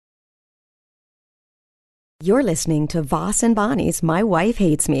You're listening to Voss and Bonnie's My Wife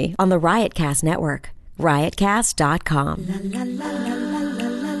Hates Me on the Riotcast Network. Riotcast.com.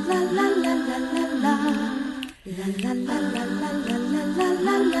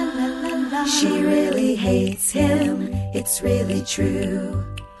 She really hates him, it's really true.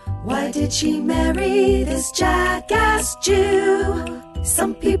 Why did she marry this jackass Jew?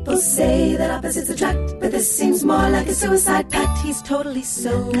 Some people say that opposites attract, but this seems more like a suicide pact. He's totally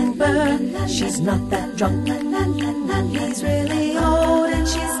sober, she's not that drunk. He's really old and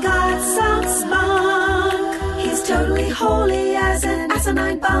she's got some spunk. He's totally holy as an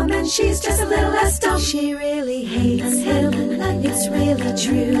asinine bomb, and she's just a little less dumb. She really hates him, it's really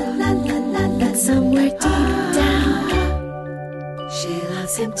true. But somewhere deep down, she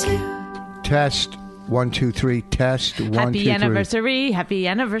loves him too. Test. 1, 2, 3. Test. 1, 2, 3. Happy anniversary, happy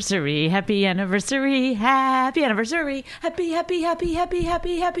anniversary, happy anniversary, happy anniversary,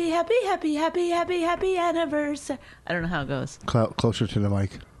 happy anniversary. I don't know how it goes. Closer to the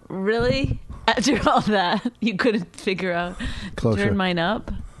mic. Really? After all that, you couldn't figure out. Closer. Turn mine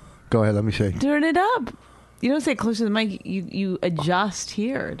up. Go ahead. Let me see. Turn it up. You don't say closer to the mic. You adjust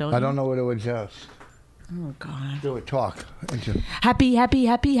here, don't you? I don't know where to adjust. Oh God. Do it. Talk. Happy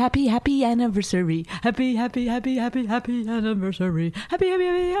anniversary. Happy anniversary. Happy anniversary. Happy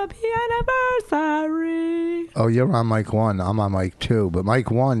anniversary. Oh, you're on mic 1. I'm on mic 2. But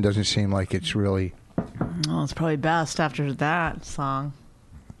mic 1 doesn't seem like it's really... Well, it's probably best after that song.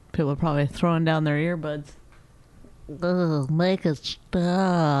 People are probably throwing down their earbuds. Oh, make it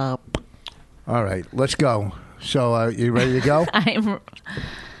stop. All right. Let's go. So, you ready to go?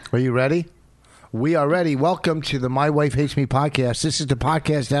 Are you ready? We are ready. Welcome to the My Wife Hates Me podcast. This is the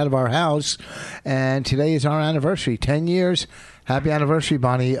podcast out of our house, and today is our anniversary. 10 years. Happy anniversary,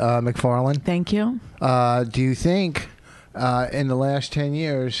 Bonnie McFarlane. Thank you. Do you think in the last 10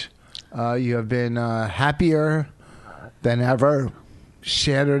 years you have been happier than ever,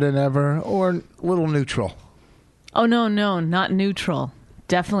 sadder than ever, or a little neutral? Oh, no, not neutral.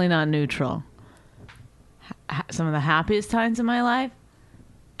 Definitely not neutral. Some of the happiest times in my life.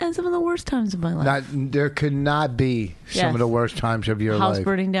 And some of the worst times of my life. There could not be some of the worst times of your life. House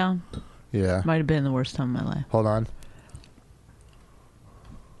burning down. Yeah. Might have been the worst time of my life. Hold on.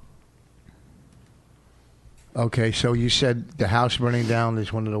 Okay, so you said the house burning down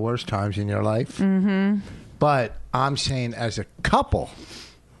is one of the worst times in your life. Mm-hmm. But I'm saying as a couple,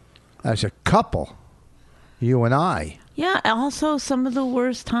 you and I. Yeah, also some of the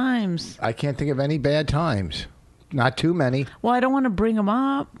worst times. I can't think of any bad times. Not too many. Well, I don't want to bring them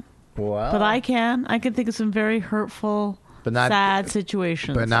up. Well, but I can. I can think of some very hurtful, sad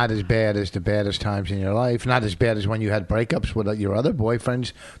situations. But not as bad as the baddest times in your life. Not as bad as when you had breakups with your other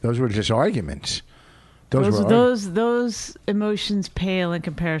boyfriends. Those were just arguments. Those emotions pale in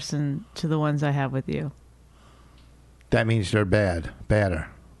comparison to the ones I have with you. That means they're badder.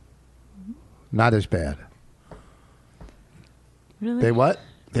 Not as bad. Really? They what?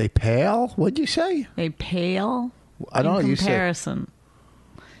 They pale? What'd you say? They pale. I don't know. In comparison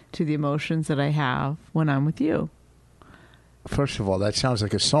to the emotions that I have when I'm with you. First of all, that sounds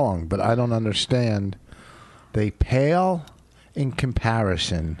like a song, but I don't understand. They pale in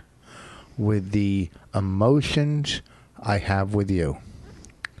comparison with the emotions I have with you.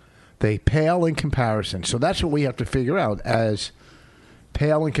 They pale in comparison. So that's what we have to figure out, as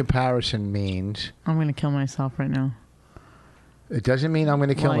pale in comparison means... I'm going to kill myself right now. It doesn't mean I'm going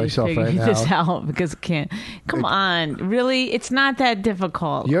to kill myself right now. This out because it can't. Come on, really? It's not that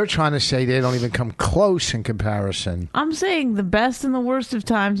difficult. You're trying to say they don't even come close in comparison. I'm saying the best and the worst of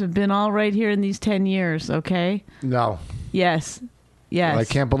times have been all right here in these 10 years, okay? No. Yes. Well, I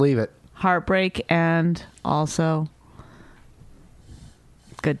can't believe it. Heartbreak and also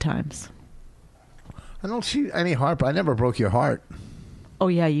good times. I don't see any heartbreak. I never broke your heart. Oh,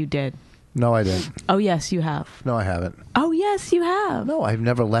 yeah, you did. No, I didn't. Oh, yes, you have. No, I haven't. Oh, yes, you have. No, I've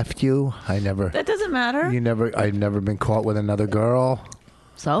never left you. That doesn't matter. I've never been caught with another girl.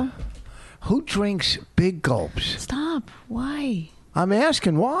 So? Who drinks big gulps? Stop. Why? I'm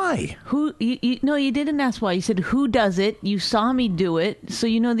asking why. No, you didn't ask why. You said, who does it? You saw me do it, so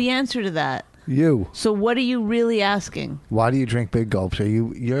you know the answer to that. You. So what are you really asking? Why do you drink big gulps?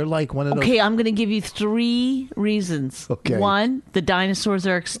 You're like one of those... Okay, I'm going to give you 3 reasons. Okay. 1, the dinosaurs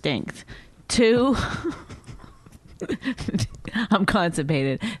are extinct. 2, I'm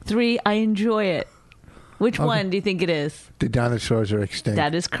constipated. 3, I enjoy it. Which one do you think it is? The dinosaurs are extinct.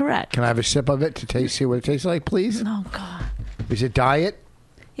 That is correct. Can I have a sip of it to see what it tastes like, please? Oh, God. Is it diet?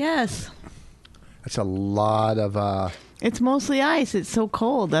 Yes. That's a lot of... It's mostly ice. It's so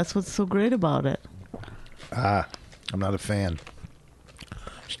cold. That's what's so great about it. I'm not a fan.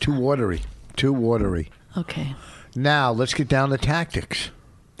 It's too watery. Too watery. Okay. Now, let's get down to tactics.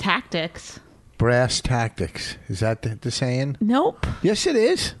 Tactics? Brass tactics. Is that the saying? Nope. Yes, it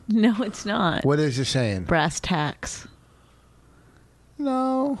is. No, it's not. What is the saying? Brass tacks.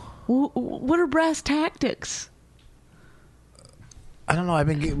 No. What are brass tactics? I don't know. I've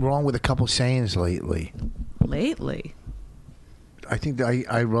been getting wrong with a couple sayings lately. Lately? I think that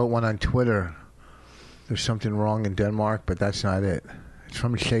I wrote one on Twitter. There's something wrong in Denmark, but that's not it. It's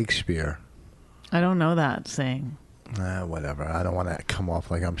from Shakespeare. I don't know that saying. Whatever. I don't want to come off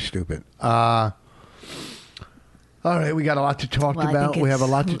like I'm stupid. All right, we got a lot to talk Well, I about. think We have a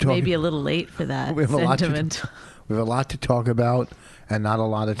it's lot to talk. Maybe a little late for that We have sentiment. we have a lot to talk about, and not a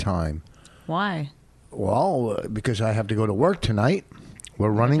lot of time. Why? Well, because I have to go to work tonight.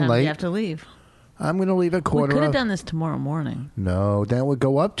 We're What running time do late. you have to leave? I'm going to leave at We quarter. could have of- done this tomorrow morning. No, then it would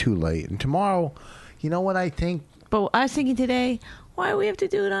go up too late. And tomorrow, you know what I think? But I was thinking today, why do we have to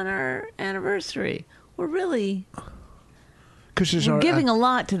do it on our anniversary? We're really Because we're giving a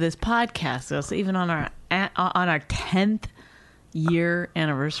lot to this podcast, though. So even on our 10th year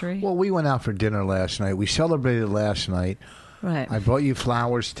anniversary, Well, we went out for dinner last night. We celebrated last night. right? I brought you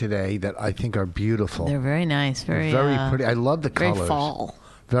flowers today that I think are beautiful. They're very nice, very pretty. I love the very colors. fall.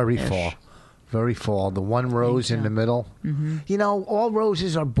 Very Ish. fall. Very fall. The one rose in you. the middle. Mm-hmm. You know, all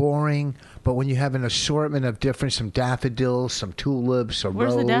roses are boring, but when you have an assortment of different, some daffodils, some tulips, a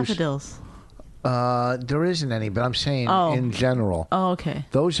Where's rose. the daffodils? There isn't any, but I'm saying Oh. in general. Oh, okay.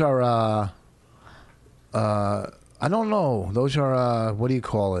 Those are, I don't know. Those are, what do you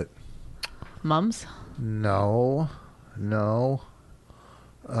call it? Mums? No.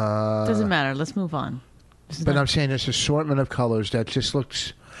 Doesn't matter. Let's move on. But I'm saying this assortment of colors that just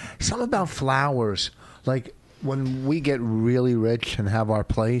looks. Something about flowers. Like when we get really rich and have our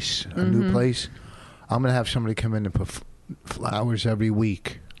place, a Mm-hmm. new place, I'm going to have somebody come in and put flowers every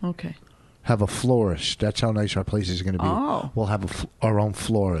week. Okay. Have a florist. That's how nice our place is going to be. Oh. We'll have our own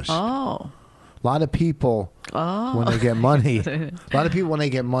florist. Oh. A lot of people, when they get money,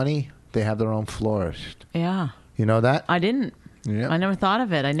 they have their own florist. Yeah. You know that? I didn't. Yeah. I never thought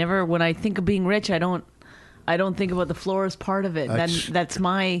of it. I never. When I think of being rich, I don't think about the florist part of it. That's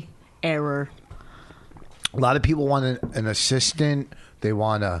my error. A lot of people want an assistant. They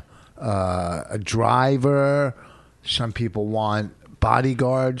want a driver. Some people want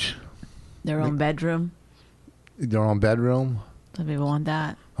bodyguards. Their own bedroom. Their own bedroom. Some people want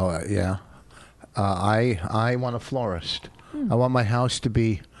that. Oh yeah. I want a florist. I want my house to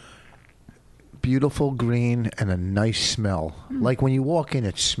be beautiful green and a nice smell. Like when you walk in,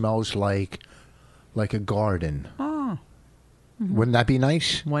 it smells like a garden. Oh, Wouldn't that be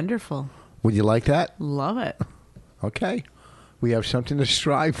nice? wonderful. Would you like that? Love it. Okay. We have something to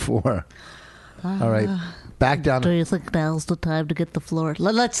strive for. All right. Back down. Do you think now's the time to get the florist?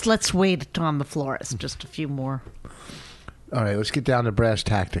 Let's wait on the florist. Just a few more. All right. Let's get down to brass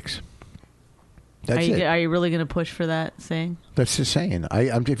tactics. That's it. Are you really going to push for that saying? That's the saying.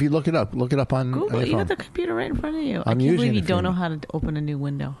 If you look it up on Google. your You phone. got the computer right in front of you. I I'm can't using believe it you for don't you. know how to open a new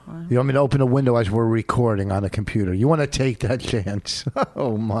window. You want me to open a window as we're recording on a computer? You want to take that chance?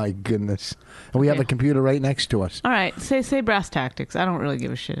 Oh my goodness! And we have Okay. a computer right next to us. All right, say brass tactics. I don't really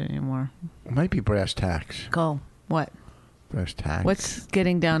give a shit anymore. It might be brass tacks. Go. What? Brass tacks. What's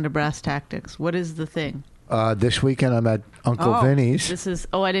getting down to brass tactics? What is the thing? This weekend I'm at Uncle Vinny's. This is.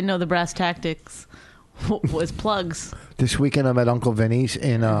 Oh, I didn't know the brass tactics was plugs. This weekend I'm at Uncle Vinny's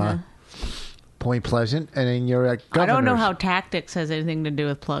in Point Pleasant, and then you're at Governor's. I don't know how tactics has anything to do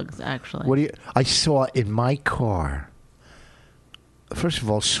with plugs. Actually, What do you? I saw in my car. First of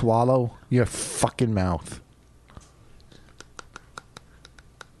all, swallow your fucking mouth.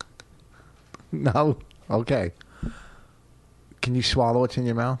 No? Okay. Can you swallow what's in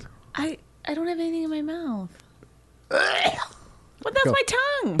your mouth? I don't have anything in my mouth. But that's Go. my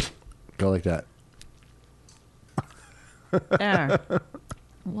tongue. Go like that. There.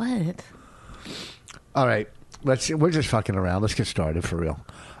 What? All right. We're just fucking around. Let's get started for real.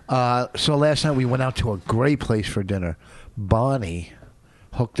 So last night we went out to a great place for dinner. Bonnie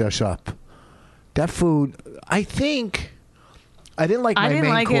hooked us up. That food, I think... I didn't like my I didn't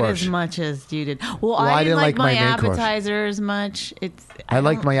main like course. it as much as you did. Well, I didn't like my main course. appetizer as much. I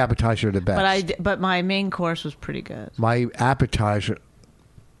liked don't- my appetizer the best. But my main course was pretty good. My appetizer,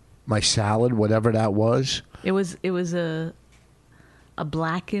 my salad, whatever that was. It was a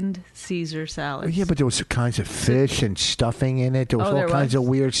blackened Caesar salad. Yeah, but there was all kinds of fish and stuffing in it. There was Oh, all there kinds was? of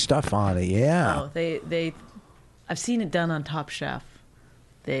weird stuff on it. Yeah. Oh, they I've seen it done on Top Chef.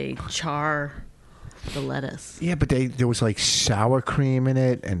 They char the lettuce. Yeah, but there was like sour cream in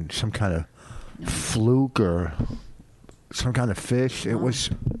it and some kind of fluke or some kind of fish. It was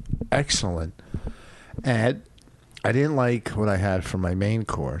excellent. And I didn't like what I had for my main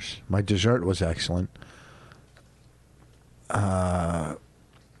course. My dessert was excellent. The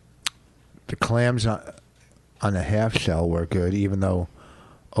clams on the half shell were good, even though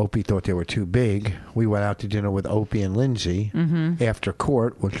Opie thought they were too big. We went out to dinner with Opie and Lindsay after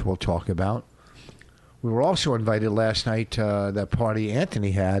court, which we'll talk about. We were also invited last night to that party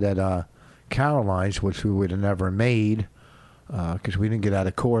Anthony had at Caroline's, which we would have never made because we didn't get out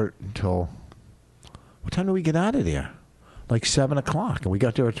of court until... What time did we get out of there? Like 7 o'clock, and we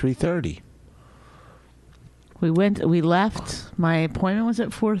got there at 3:30. We left. My appointment was at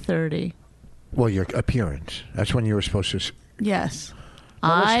 4:30. Well, your appearance. That's when you were supposed to... Yes.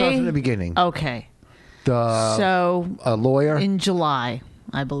 Well, let's start from the beginning. Okay. A lawyer? In July,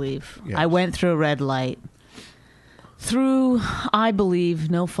 I believe. Yes. I went through a red light. Through, I believe,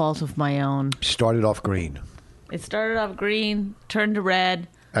 no fault of my own. Started off green. It started off green, turned to red.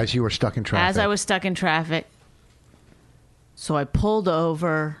 As you were stuck in traffic. As I was stuck in traffic. So I pulled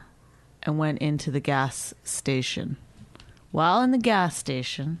over and went into the gas station. While in the gas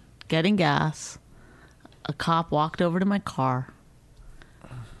station, getting gas, a cop walked over to my car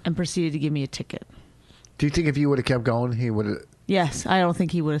and proceeded to give me a ticket. Do you think if you would have kept going, he would have... Yes, I don't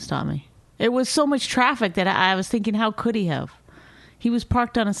think he would have stopped me. It was so much traffic that I was thinking, how could he have? He was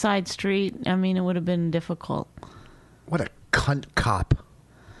parked on a side street. I mean, it would have been difficult. What a cunt cop.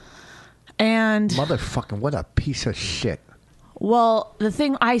 And... Motherfucking, what a piece of shit. Well, the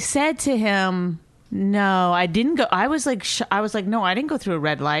thing I said to him, no, I didn't go. I was like, no, I didn't go through a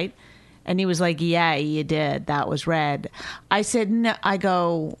red light. And he was like, yeah, you did. That was red. I said, no, I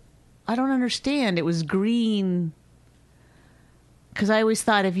don't understand. It was green. Because I always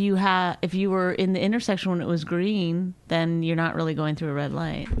thought if you were in the intersection when it was green, then you're not really going through a red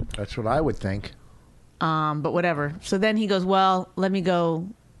light. That's what I would think. But whatever. So then he goes, well, let me go.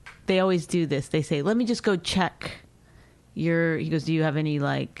 They always do this. They say, let me just go check he goes, do you have any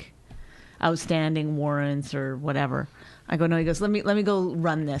like outstanding warrants or whatever? I go, no. He goes, let me go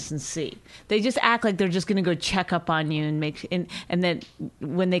run this and see. They just act like they're just going to go check up on you and then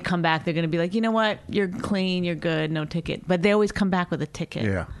when they come back, they're going to be like, you know what? You're clean. You're good. No ticket. But they always come back with a ticket.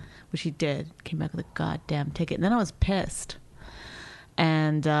 Yeah. Which he did. Came back with a goddamn ticket. And then I was pissed.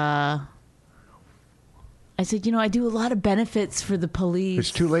 And, I said, I do a lot of benefits for the police.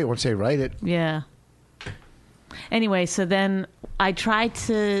 It's too late once they write it. Yeah. Anyway, so then I tried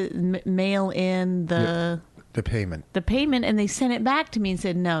to mail in the payment. The payment, and they sent it back to me and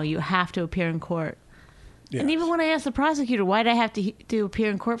said, no, you have to appear in court. Yes. And even when I asked the prosecutor, why did I have to appear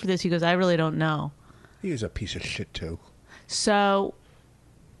in court for this? He goes, I really don't know. He is a piece of shit, too. So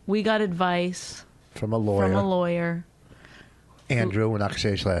we got advice from a lawyer. Andrew, we're not going to say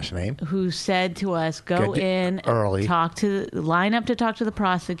his last name. Who said to us, go in early, line up to talk to the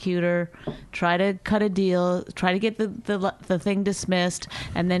prosecutor, try to cut a deal, try to get the thing dismissed,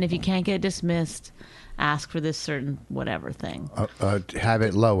 and then if you can't get dismissed, ask for this certain whatever thing. Have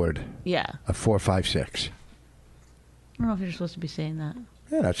it lowered. Yeah. A 4, 5, 6. I don't know if you're supposed to be saying that.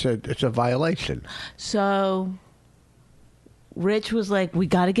 Yeah, it's a violation. So Rich was like, we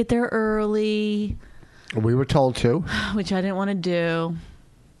got to get there early. We were told to. Which I didn't want to do.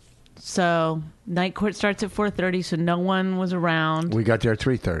 So night court starts at 4:30, so no one was around. We got there at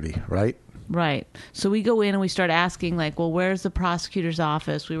 3:30, right? Right. So we go in and we start asking, like, well, where's the prosecutor's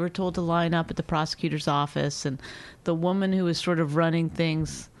office? We were told to line up at the prosecutor's office. And the woman who was sort of running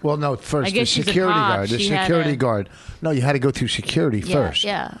things... Well, no, first the security guard. The security guard. No, you had to go through security first.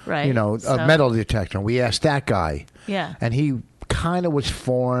 Yeah, right. A metal detector. We asked that guy. Yeah. And he kind of was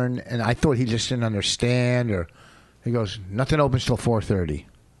foreign, and I thought he just didn't understand. Or he goes, nothing opens till 4:30.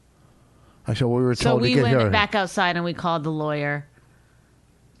 I said, well, we were told to get here. So we went back outside and we called the lawyer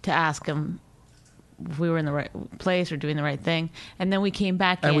to ask him if we were in the right place or doing the right thing, and then we came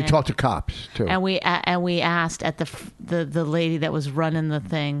back and we talked to cops too. And we asked at the lady that was running the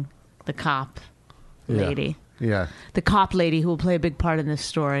thing, the cop lady, the cop lady who will play a big part in this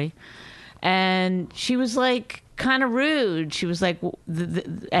story, and she was like kind of rude. She was like,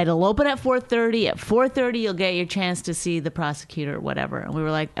 "It'll open at 4:30. At 4:30, you'll get your chance to see the prosecutor or whatever." And we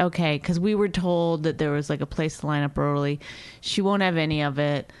were like, "Okay," because we were told that there was like a place to line up early. She won't have any of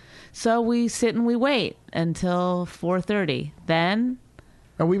it, so we sit and we wait until 4:30. Then,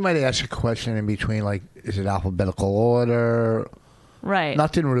 and we might ask a question in between, like, "Is it alphabetical order?" Right.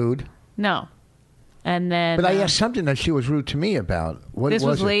 Nothing rude. No. And then, but I asked something that she was rude to me about. What this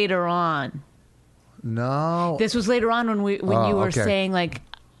was later on. No. This was later on when you were saying, like,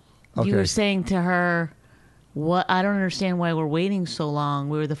 you were saying to her, "What? I don't understand why we're waiting so long.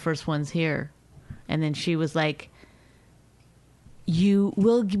 We were the first ones here." And then she was like, you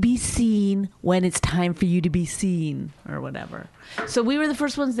will be seen when it's time for you to be seen, or whatever. So we were the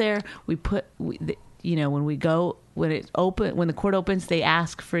first ones there. When the court opens, they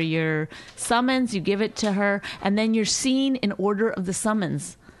ask for your summons. You give it to her, and then you're seen in order of the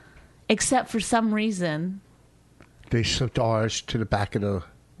summons. Except for some reason, they slipped ours to the back of the.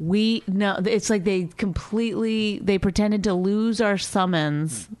 It's like they pretended to lose our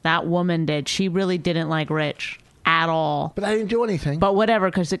summons. That woman did. She really didn't like Rich at all. But I didn't do anything. But whatever,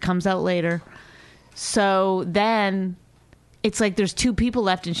 because it comes out later. So then it's like there's two people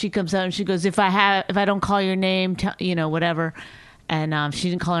left, and she comes out and she goes, if I don't call your name, whatever. And she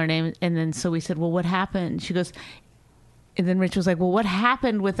didn't call her name. And then so we said, well, what happened? She goes, and then Rich was like, well, what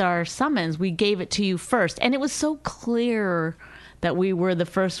happened with our summons? We gave it to you first. And it was so clear that we were the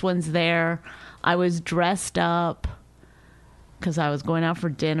first ones there. I was dressed up because I was going out for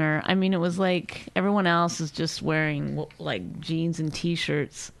dinner. I mean, it was like everyone else is just wearing like jeans and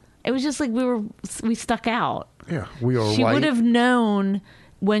T-shirts. It was just like we stuck out. Yeah, we were. She would have known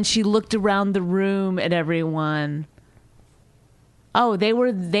when she looked around the room at everyone. Oh, they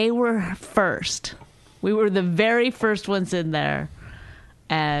were first. We were the very first ones in there,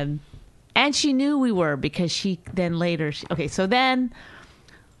 and she knew we were because so then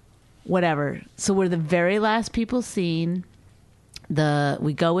whatever. So we're the very last people seen.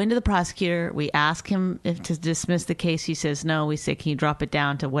 We go into the prosecutor. We ask him to dismiss the case. He says no. We say, can you drop it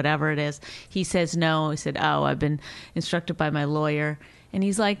down to whatever it is? He says no. We said, oh, I've been instructed by my lawyer. And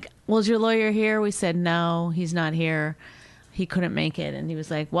he's like, well, is your lawyer here? We said, no, he's not here. He couldn't make it. And he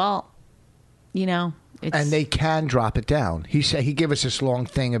was like, well, and they can drop it down. He said he gave us this long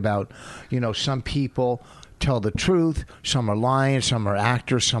thing about, some people tell the truth. Some are lying. Some are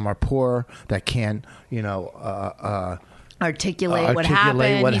actors. Some are poor that can't, articulate what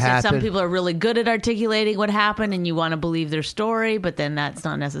happened. He said some people are really good at articulating what happened, and you want to believe their story, but then that's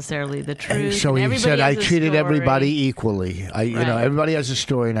not necessarily the truth. And so he said, I treated everybody equally. Everybody has a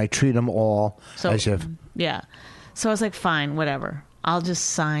story, and I treat them all as if. Yeah. So I was like, fine, whatever. I'll just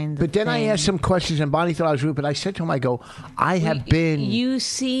sign the But then thing. I asked some questions, and Bonnie thought I was rude, but I said to him, I go, I have been... You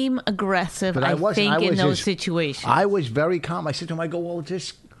seem aggressive, I think, in those situations. I was very calm. I said to him, I go, well,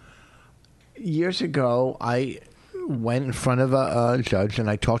 just years ago, I went in front of a judge, and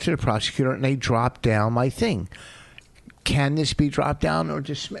I talked to the prosecutor, and they dropped down my thing. Can this be dropped down or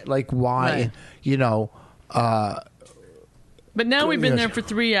dismissed? Like, why? Right. But now we've been there for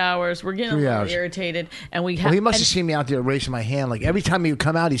 3 hours. We're getting a little irritated, and we have. Well, he must have seen me out there raising my hand. Like every time he would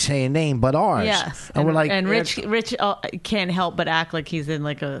come out, he's saying a name but ours. Yes, and we're like, and Rich can't help but act like he's in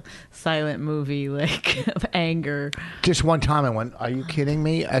like a silent movie, like of anger. Just one time, I went, "Are you kidding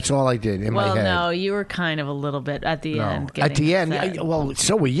me?" That's all I did in my head. Well, no, you were kind of a little bit at the end. At the upset. end, well,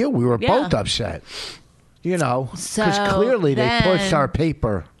 so were you. We were both upset. Because clearly they pushed our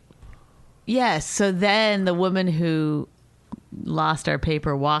paper. Yes. So then the woman who lost our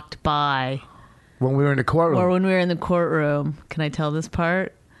paper walked by when we were in the courtroom. Can I tell this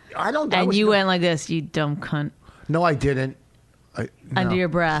part? I don't. And you went like this, you dumb cunt. No, I didn't. Under your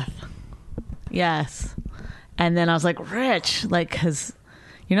breath. Yes. And then I was like, Rich, because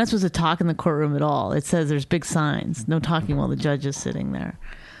you're not supposed to talk in the courtroom at all. It says there's big signs, no talking while the judge is sitting there.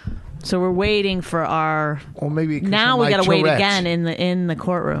 So we're waiting for our. Or maybe now we got to wait again in the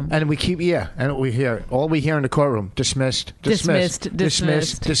courtroom. And we keep and we hear in the courtroom dismissed.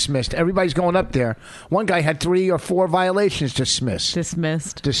 Everybody's going up there. One guy had 3 or 4 violations dismissed.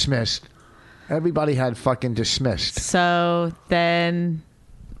 Everybody had fucking dismissed. So then,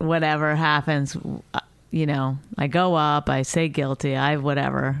 whatever happens, I go up, I say guilty,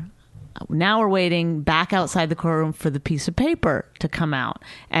 whatever. Now we're waiting back outside the courtroom for the piece of paper to come out.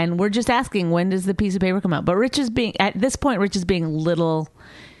 And we're just asking, when does the piece of paper come out? But at this point, Rich is being little,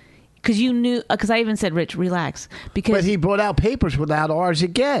 because I even said, Rich, relax. But he brought out papers without ours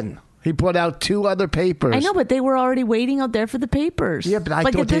again. He brought out 2 other papers. I know, but they were already waiting out there for the papers. Yeah, but I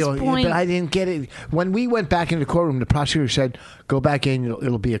thought but I didn't get it. When we went back into the courtroom, the prosecutor said, go back in,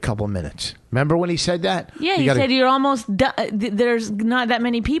 it'll be a couple of minutes. Remember when he said that? Yeah, he said you're almost done. There's not that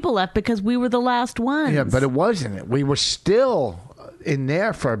many people left because we were the last ones. Yeah, but it wasn't. We were still in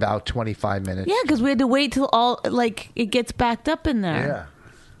there for about 25 minutes. Yeah, because we had to wait till it gets backed up in there. Yeah.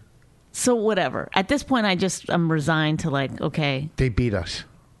 So whatever. At this point, I'm resigned to okay. They beat us.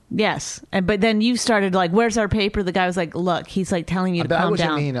 Yes, but then you started where's our paper? The guy was like, look, he's telling you to calm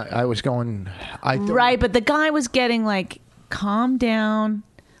down. I was going. Right, but the guy was getting calm down.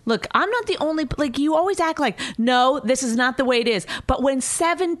 Look, I'm not the only, like, you always act like, no, this is not the way it is. But when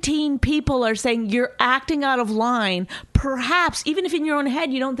 17 people are saying you're acting out of line, perhaps, even if in your own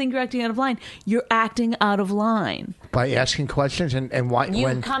head you don't think you're acting out of line, you're acting out of line. By asking questions and why.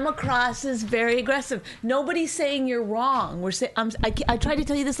 You come across as very aggressive. Nobody's saying you're wrong. We're saying, I tried to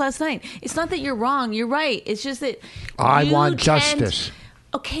tell you this last night. It's not that you're wrong. You're right. It's just that I want justice.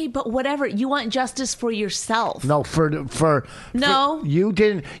 Okay, but whatever. You want justice for yourself. No, for you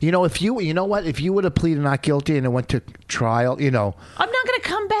didn't. You know, if you would have pleaded not guilty and it went to trial, I'm not going to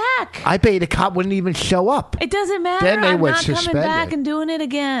come back. I bet the cop wouldn't even show up. It doesn't matter. Then they would not suspend coming back it. and doing it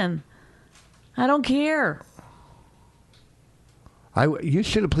again. I don't care. You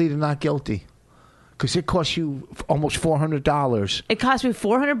should have pleaded not guilty. Because it cost you almost $400. It cost me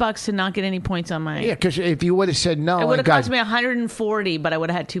 $400 to not get any points on my. Yeah, because if you would have said no, it would have cost me $140, but I would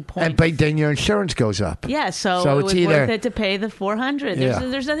have had 2 points. But then your insurance goes up. Yeah, so it was worth it to pay the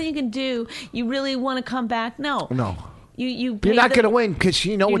 $400. There's nothing you can do. You really want to come back? No. You're not going to win because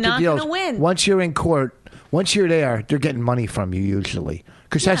you know what the deal is. You're not going to win. Once you're in court, once you're there, they're getting money from you usually.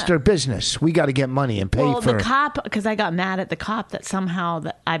 Because that's their business. We got to get money and pay for. Well, the cop, because I got mad at the cop that somehow,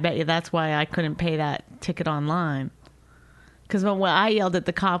 I bet you that's why I couldn't pay that ticket online. Because when I yelled at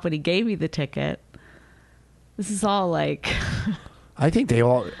the cop when he gave me the ticket, this is all like... I think they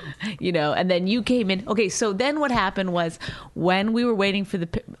all... and then you came in. Okay, so then what happened was when we were waiting for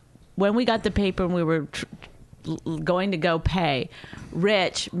when we got the paper and we were... going to go pay,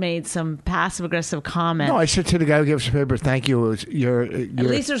 Rich made some passive aggressive comment. No, I said to the guy who gave us the paper, "Thank you." At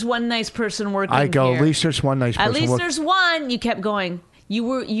least there's one nice person working. I go, here. at least there's one nice person. At least there's one. You kept going. You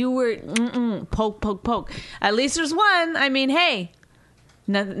were poke. At least there's one. I mean, hey.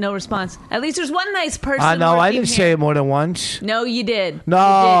 No response. At least there's one nice person. I know. I didn't say it more than once. No, you did. No.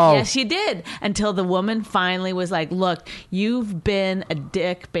 You did. Yes, you did. Until the woman finally was like, "Look, you've been a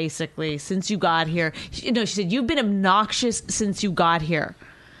dick basically since you got here." She said, "You've been obnoxious since you got here.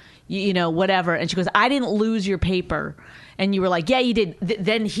 Whatever." And she goes, "I didn't lose your paper." And you were like, "Yeah, you did."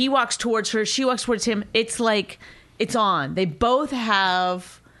 Then he walks towards her. She walks towards him. It's like it's on. They both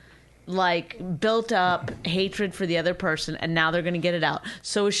have built up hatred for the other person, and now they're going to get it out.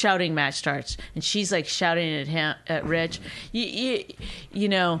 So a shouting match starts, and she's like shouting at him, at Rich. You've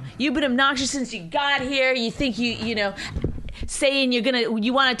been obnoxious since you got here. You think saying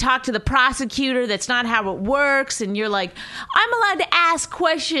you want to talk to the prosecutor. That's not how it works. And you're like, I'm allowed to ask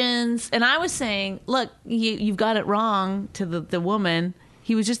questions. And I was saying, look, you've got it wrong to the woman.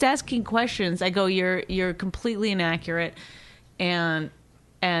 He was just asking questions. I go, you're completely inaccurate,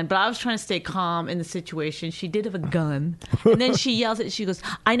 but I was trying to stay calm in the situation. She did have a gun. And then she yells at, she goes,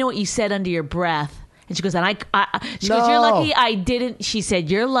 "I know what you said under your breath." And she goes, goes, "You're lucky I didn't," she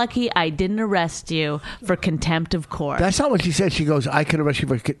said, "you're lucky I didn't arrest you for contempt of court." That's not what she said. She goes, "I could arrest you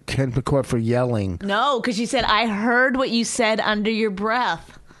for contempt of court for yelling." No, because she said, "I heard what you said under your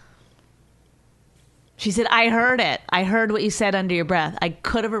breath." She said, "I heard it. I heard what you said under your breath. I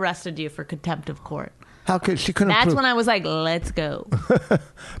could have arrested you for contempt of court." How could she couldn't? That's when I was like, "Let's go."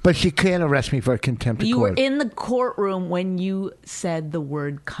 But she can't arrest me for contempt of court. You were in the courtroom when you said the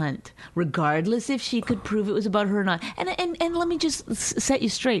word "cunt," regardless if she could prove it was about her or not. And let me just set you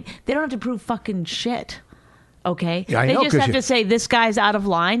straight: they don't have to prove fucking shit. Okay? Yeah, they just have to say this guy's out of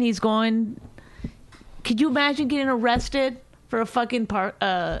line. He's going. Could you imagine getting arrested for a fucking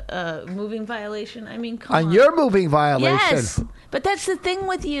moving violation? I mean, come on. On your moving violation. Yes. But that's the thing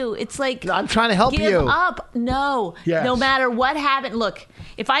with you. It's like... I'm trying to help you. Give up. No. Yes. No matter what happened. Look,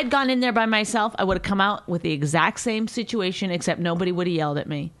 if I'd gone in there by myself, I would have come out with the exact same situation, except nobody would have yelled at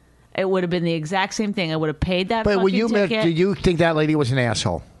me. It would have been the exact same thing. I would have paid that fucking ticket. Do you think that lady was an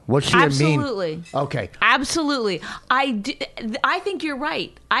asshole? Was she Absolutely. a mean? Okay. Absolutely. I think you're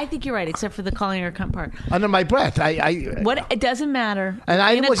right. I think you're right, except for the calling her a cunt part. Under my breath. It doesn't matter. And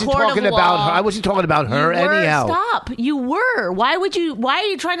I wasn't talking about her. I wasn't talking about her anyhow. Stop. You were. Why are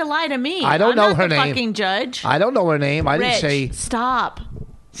you trying to lie to me? I don't know her name. I'm not the fucking judge. I don't know her name. I didn't Rich, say. Stop.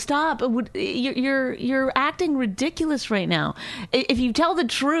 You're acting ridiculous right now. If you tell the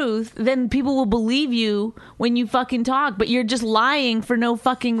truth, then people will believe you when you fucking talk, but you're just lying for no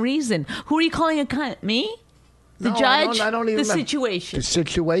fucking reason. Who are you calling a cunt? Me? The judge? I don't even the situation. The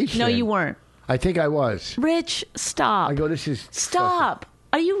situation. No, you weren't. I think I was. Rich, stop. I go, this is... Stop.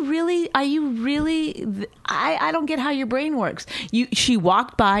 Are you really? I don't get how your brain works. She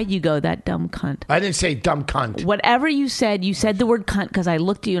walked by, you go, "That dumb cunt." I didn't say dumb cunt. Whatever you said the word cunt because I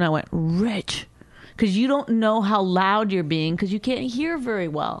looked at you and I went, "Rich," because you don't know how loud you're being because you can't hear very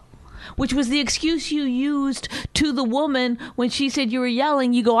well. Which was the excuse you used to the woman when she said you were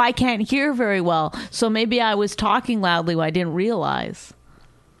yelling. You go, "I can't hear very well." So maybe I was talking loudly when I didn't realize.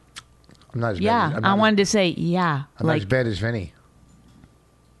 I'm not as bad. I wanted to say, yeah. I'm not as bad as Vinny.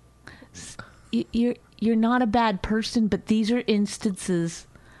 You're not a bad person, but these are instances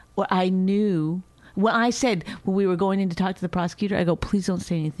where I knew. When I said, when we were going in to talk to the prosecutor, I go, please don't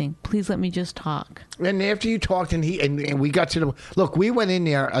say anything. Please let me just talk. And after you talked and we got to the... Look, we went in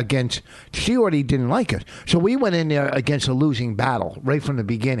there against... She already didn't like us. So we went in there against a losing battle right from the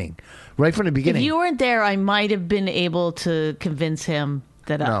beginning. Right from the beginning. If you weren't there, I might have been able to convince him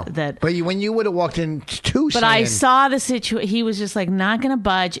that but when you would have walked in but I saw the situation. He was just like not gonna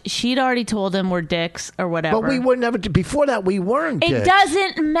budge. She'd already told him we're dicks or whatever. But we were never before that. We weren't dicks. It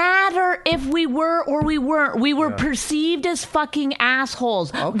doesn't matter if we were or we weren't. We were perceived as fucking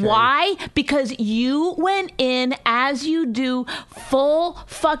assholes. Okay. Why? Because you went in as you do, full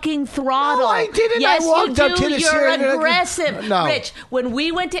fucking throttle. No, I didn't. Yes, I walked you up do. to the You're aggressive. No. Rich, when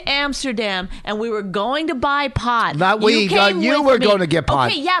we went to Amsterdam and we were going to buy pot, you were going to get pot.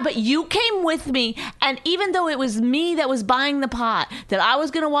 Okay, yeah, but you came with me, and even though it was me that was buying the pot, that I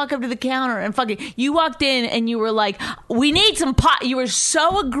was going to walk up to the counter and fucking, you walked in and you were like, we need some pot. You were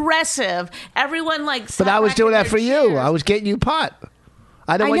so aggressive. Everyone But I was doing that for you. I was getting you pot.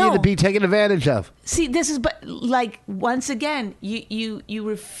 I don't want you to be taken advantage of. See, this is, but once again, you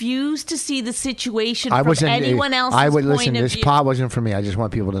refuse to see the situation from anyone else's point of view. Listen, this pot wasn't for me. I just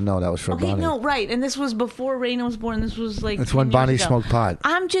want people to know that was for Bonnie. No, right. And this was before Raina was born. This was like... That's when Bonnie smoked pot.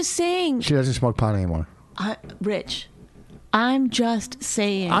 I'm just saying... She doesn't smoke pot anymore. Rich... I'm just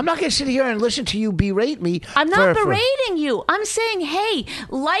saying. I'm not going to sit here and listen to you berate me. I'm not berating you. I'm saying, hey,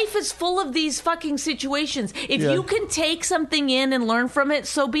 life is full of these fucking situations. If you can take something in and learn from it,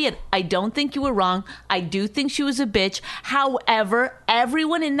 so be it. I don't think you were wrong. I do think she was a bitch. However,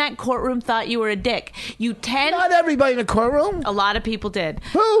 everyone in that courtroom thought you were a dick. Not everybody in the courtroom. A lot of people did.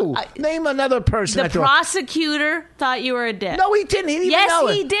 Who? Name another person. The prosecutor thought you were a dick. No, he didn't. He didn't even know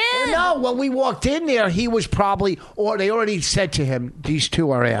it. Yes, he did. No, when we walked in there, he was probably, or they already said to him, these two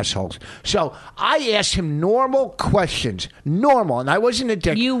are assholes. So I asked him normal questions. Normal. And I wasn't a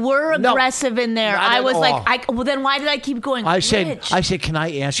dick. You were aggressive in there. I was like, well, then why did I keep going? I said, can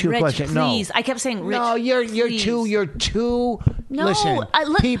I ask you a question? Please. No. I kept saying, Rich, no, you're too. No, listen,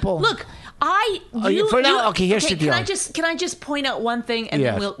 people. Look, here's the deal. Can I just point out one thing and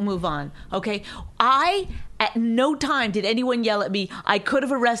then we'll move on? Okay, at no time did anyone yell at me, I could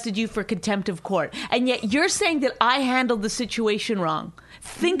have arrested you for contempt of court. And yet you're saying that I handled the situation wrong.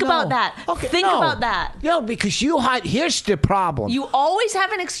 Think about that. Okay, Think about that. No, because here's the problem. You always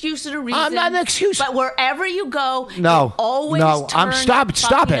have an excuse or a reason. I'm not an excuse. But wherever you go, no, always stop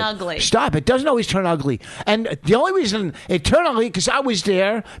it. Ugly. Stop it. It doesn't always turn ugly. And the only reason it turned ugly because I was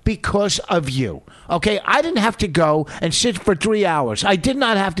there because of you. Okay? I didn't have to go and sit for 3 hours. I did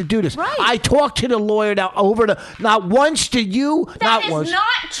not have to do this. Right. I talked to the lawyer not once did you. That is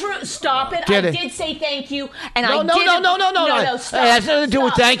not true. Stop it. I did say thank you. And No, stop. It has nothing to do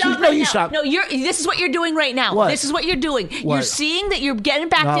with thank you. No, you stop. No, this is what you're doing right now. What? This is what you're doing. What? You're seeing that you're getting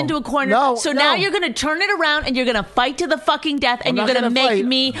backed into a corner. Now you're going to turn it around and you're going to fight to the fucking death and you're going to make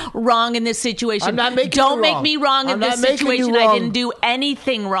me wrong in this situation. I'm not making Don't you make wrong. me wrong in this situation. I didn't do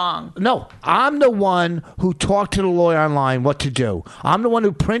anything wrong. No, I'm the one who talked to the lawyer online what to do. I'm the one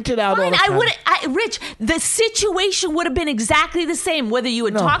who printed out all the time. Rich, the situation would have been exactly the same whether you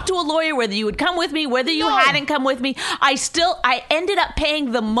had talked to a lawyer, whether you would come with me, whether you hadn't come with me. I ended up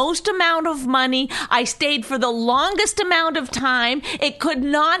paying the most amount of money. I stayed for the longest amount of time. It could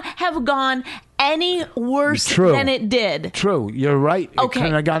not have gone any worse than it did. True. You're right. It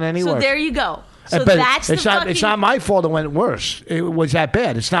couldn't have gone any worse. So there you go. So but that's it's not my fault it went worse. It was that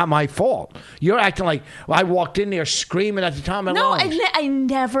bad. It's not my fault. You're acting like I walked in there screaming at the top of my lungs. No, I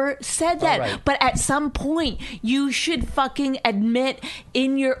never said that. Right. But at some point, you should fucking admit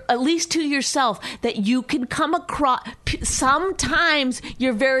at least to yourself, that you can come across. Sometimes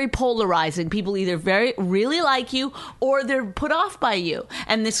you're very polarizing. People either really like you or they're put off by you.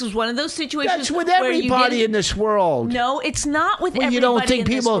 And this was one of those situations. That's with everybody in this world. No, it's not with everybody you don't think in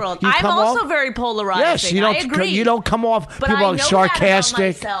people, this world. I'm also very polarizing. Yes, I agree. You don't come off but people I know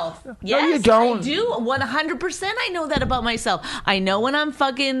sarcastic. That about myself. Yes, no, you don't. I do. 100% I know that about myself. I know when I'm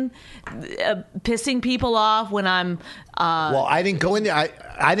fucking pissing people off, when I'm... well, I didn't go in there.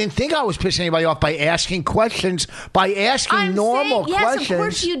 I didn't think I was pissing anybody off by asking questions, normal questions. Yes, of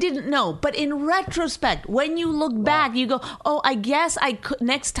course you didn't know. But in retrospect, when you look back, you go, oh, I guess I could.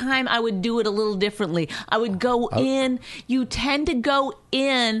 Next time I would do it a little differently. I would go in. You tend to go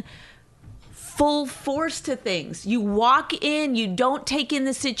in full force to things. You walk in, you don't take in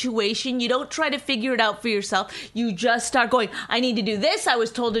the situation, you don't try to figure it out for yourself. You just start going, I need to do this, I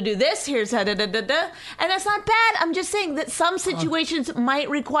was told to do this, here's how da-da-da-da. And that's not bad. I'm just saying that some situations might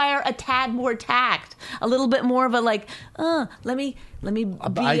require a tad more tact, a little bit more of a let me be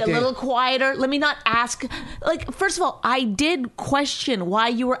a little quieter. Let me not ask. Like, first of all, I did question why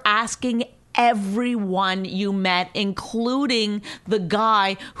you were asking everyone you met, including the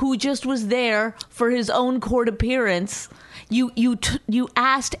guy who just was there for his own court appearance. You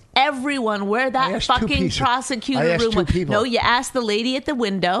asked everyone where that fucking prosecutor room was. No, you asked the lady at the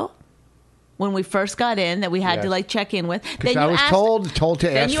window when we first got in that we had to check in with. Then I was told to ask for the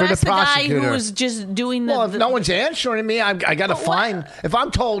prosecutor. Then you asked the guy who was just doing the... Well, if no one's answering me, I got to find... If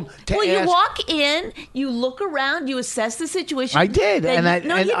I'm told to ask... Well, you walk in, you look around, you assess the situation. I did. You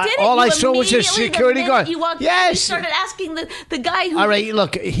didn't. All I saw was a security guard. You walked in, you started asking the guy who... All right,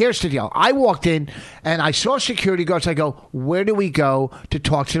 look, here's the deal. I walked in and I saw security guards. I go, where do we go to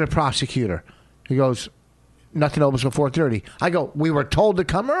talk to the prosecutor? He goes... Nothing opens till 4:30. I go, we were told to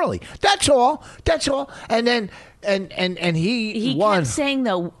come early. That's all. And then and he kept saying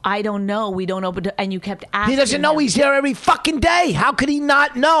though, I don't know. We don't open. And you kept asking. He doesn't know he's there every fucking day. How could he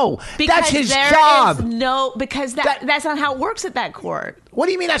not know? Because that's his job. Because that's not how it works at that court. What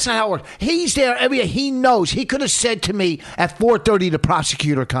do you mean that's not how it works? He's there every day. He knows. He could have said to me at 4:30 the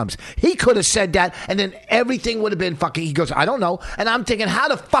prosecutor comes. He could have said that, and then everything would have been fucking. He goes, I don't know, and I'm thinking, how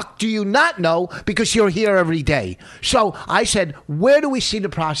the fuck do you not know? Because you're here every day. So I said, where do we see the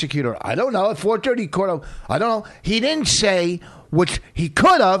prosecutor? I don't know. At 4:30 court. I don't know. He didn't say, which he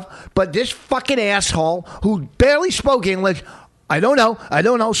could have, but this fucking asshole who barely spoke English. I don't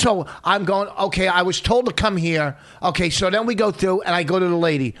know. So I'm going, okay, I was told to come here. Okay, so then we go through and I go to the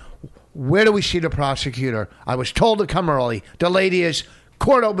lady. Where do we see the prosecutor? I was told to come early. The lady is,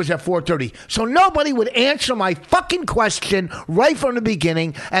 court opens at 4:30. So nobody would answer my fucking question right from the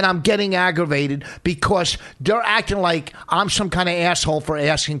beginning, and I'm getting aggravated because they're acting like I'm some kind of asshole for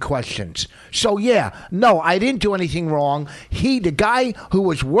asking questions. So yeah, no, I didn't do anything wrong. The guy who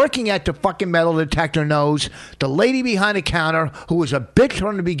was working at the fucking metal detector knows. The lady behind the counter, who was a bitch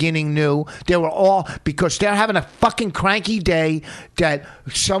from the beginning, knew. They were all, because they're having a fucking cranky day, that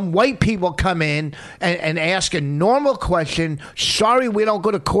some white people come in and ask a normal question. Sorry, we don't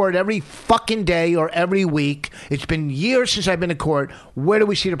go to court every fucking day or every week. It's been years since I've been to court. Where do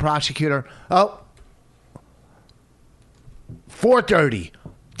we see the prosecutor? Oh, 4:30.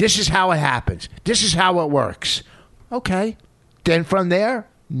 This is how it happens. This is how it works. Okay. Then from there,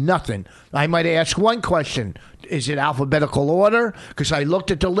 nothing. I might ask one question. Is it alphabetical order? Because I looked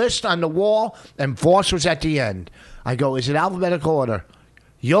at the list on the wall and Voss was at the end. I go, is it alphabetical order?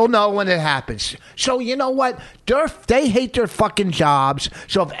 You'll know when it happens. So you know what? They hate their fucking jobs.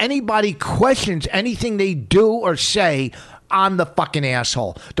 So if anybody questions anything they do or say, I'm the fucking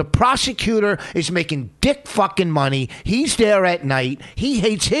asshole. The prosecutor is making dick fucking money. He's there at night. He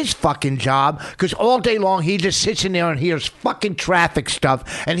hates his fucking job because all day long he just sits in there and hears fucking traffic stuff.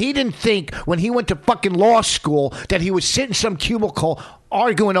 And he didn't think when he went to fucking law school that he would sit in some cubicle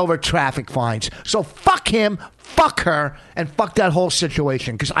arguing over traffic fines. So fuck him, fuck her, and fuck that whole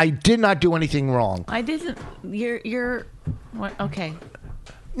situation because I did not do anything wrong. I didn't. You're what? Okay.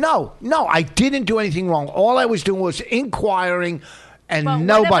 No, I didn't do anything wrong. All I was doing was inquiring, and but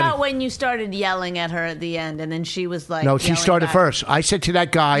nobody. What about when you started yelling at her at the end, and then she was like, "No, she started back. First." I said to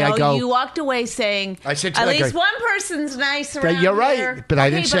that guy, no, "I go." You walked away saying, "I said to at that least guy, one person's nice around You're right, here." but I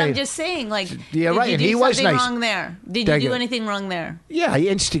didn't say. I'm just saying, like, you're right, did and he was nice. Wrong there? Did you do anything wrong there? Yeah, I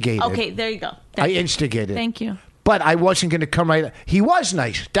instigated. Okay, there you go. I instigated. Thank you. But I wasn't going to come right. He was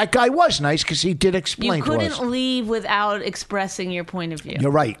nice. That guy was nice because he did explain to us. You couldn't leave without expressing your point of view.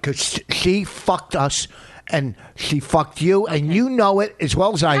 You're right, because she fucked us and she fucked you, and you know it as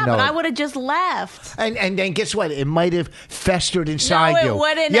well as I know but it. I would have just left. And then guess what? It might have festered inside you. No, it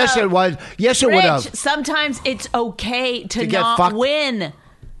wouldn't. Yes, it was. Yes, it would have. Sometimes it's okay to not fucked. win.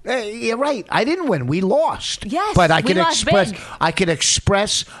 You're right. I didn't win. We lost. Yes, but I can express. big. I can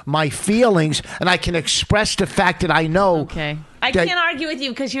express my feelings, and I can express the fact that I know. Okay, I can't argue with you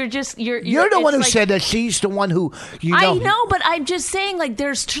because you're the one who said that she's the one who I know, but I'm just saying, like,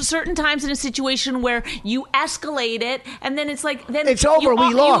 there's certain times in a situation where you escalate it, and then it's like it's over.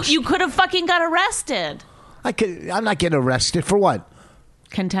 We lost. You could have fucking got arrested. I'm not getting arrested for what?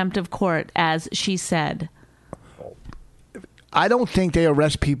 Contempt of court, as she said. I don't think they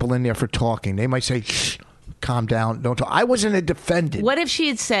arrest people in there for talking. They might say, shh, calm down, don't talk. I wasn't a defendant. What if she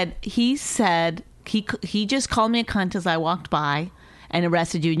had said, he just called me a cunt as I walked by and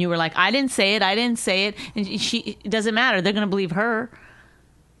arrested you, and you were like, I didn't say it, and it doesn't matter. They're going to believe her.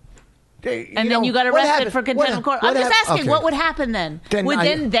 then you got arrested for contempt of court. I'm just asking, what would happen then? Then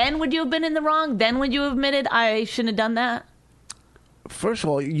would you have been in the wrong? Then would you have admitted I shouldn't have done that? First of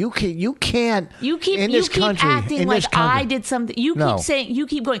all, you can't. You keep acting like I did something. You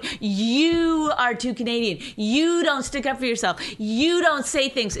keep going. You are too Canadian. You don't stick up for yourself. You don't say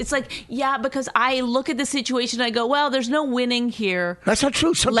things. It's like, yeah, because I look at the situation and I go, well, there's no winning here. That's not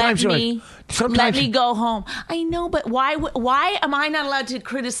true. Sometimes let me go home. I know, but why am I not allowed to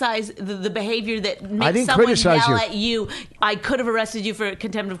criticize the behavior that makes someone yell at you? I could have arrested you for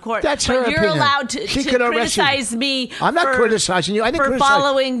contempt of court. That's her opinion. You're allowed to criticize me. I'm not criticizing you. I didn't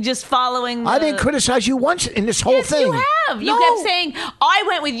following. I didn't criticize you once in this whole thing. You have. You kept saying I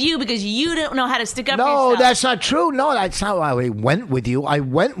went with you because you don't know how to stick up for yourself. No, that's not true. No, that's not why I went with you. I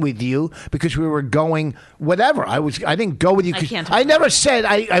went with you because we were going whatever. I didn't go with you. I never said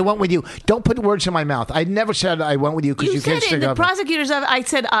I went with you. Don't put words in my mouth. I never said I went with you because you can't stick up. The prosecutors. I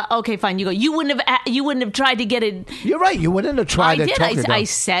said okay, fine. You go. You wouldn't have tried to get it. You're right. You wouldn't have tried to talk it down. I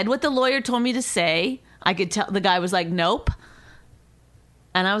said what the lawyer told me to say. I could tell. The guy was like, nope.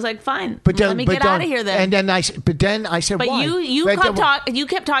 And I was like, fine, let me get out of here then. And then I said, but why? You kept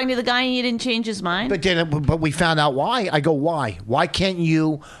talking to the guy and you didn't change his mind. But we found out why. I go, why? Why can't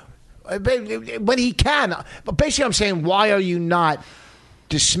you? But he can. But basically, I'm saying, why are you not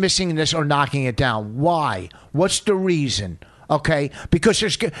dismissing this or knocking it down? Why? What's the reason? Okay, because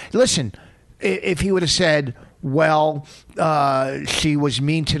listen, if he would have said, well, she was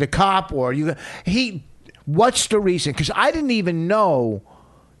mean to the cop, or what's the reason? Because I didn't even know.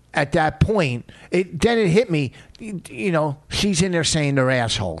 At that point, then it hit me, she's in there saying they're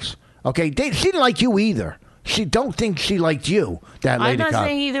assholes. Okay? She didn't like you either. She don't think she liked you, that lady. I'm not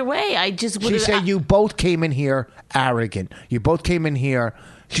saying either way. She said you both came in here arrogant. You both came in here.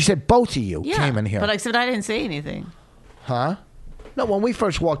 She said both of you came in here. But I said I didn't say anything. Huh? No, when we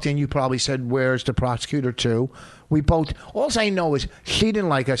first walked in, you probably said, where's the prosecutor too? We both, all I know is she didn't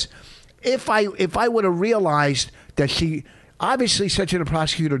like us. If I would have realized that she... Obviously said to the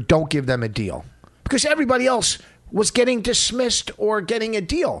prosecutor, don't give them a deal. Because everybody else was getting dismissed or getting a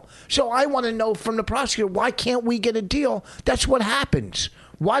deal. So I want to know from the prosecutor, why can't we get a deal? That's what happens.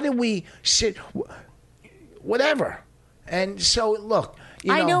 Why did we sit... Whatever. And so, look...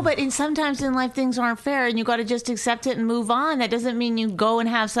 I know, but sometimes in life things aren't fair, and you got to just accept it and move on. That doesn't mean you go and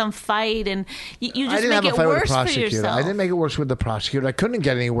have some fight, and you just make it worse for yourself. I didn't make it worse with the prosecutor. I couldn't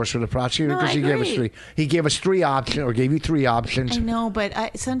get any worse with the prosecutor because he gave us three options, or gave you three options. I know,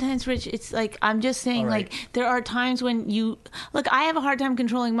 but sometimes, Rich, it's like I'm just saying, like there are times when look. I have a hard time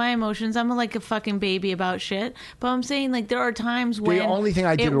controlling my emotions. I'm like a fucking baby about shit. But I'm saying, like, there are times when the only thing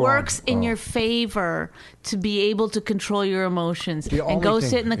I did it works in your favor to be able to control your emotions and go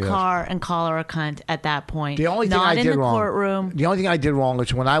sit in the car and call her a cunt at that point. The only thing I did wrong. Courtroom. The only thing I did wrong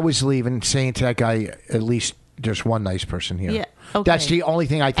is when I was leaving, saying to that guy, at least there's one nice person here. Yeah. Okay. That's the only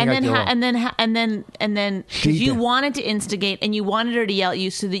thing I think I did wrong. And then you wanted to instigate and you wanted her to yell at you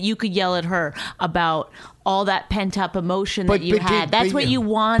so that you could yell at her about all that pent up emotion that you had. That's what you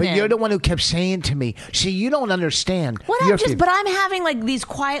wanted. But you're the one who kept saying to me, see, you don't understand. But I'm having like these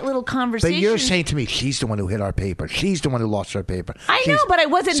quiet little conversations. But you're saying to me, she's the one who hit our paper. She's the one who lost our paper. I know, but I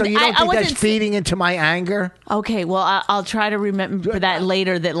wasn't. So you don't think that's feeding into my anger? Okay, well, I'll try to remember that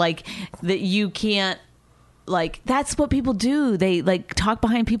later. That you can't. Like, that's what people do. They like talk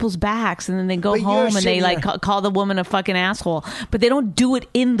behind people's backs and then they go home and they like call the woman a fucking asshole. But they don't do it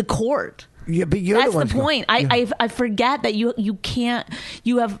in the court. Yeah, but that's the point. I forget that you can't.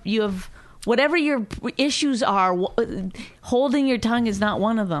 You have whatever your issues are. Holding your tongue is not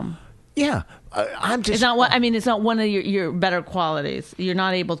one of them. Yeah, I'm just. It's not what I mean. It's not one of your better qualities. You're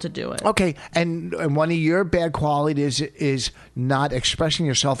not able to do it. Okay, and one of your bad qualities is not expressing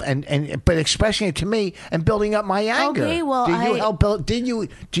yourself, but expressing it to me and building up my anger. Okay, well,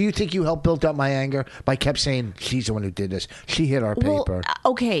 do you think you helped build up my anger by kept saying she's the one who did this? She hit our paper.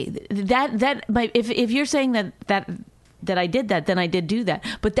 Okay, if you're saying that I did that, then I did do that.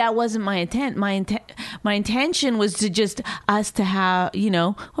 But that wasn't my intent. My intention was to just us to have,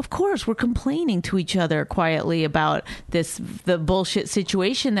 of course, we're complaining to each other quietly about the bullshit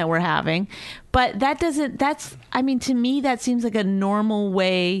situation that we're having. But to me, that seems like a normal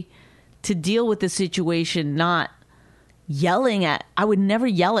way to deal with the situation, not yelling I would never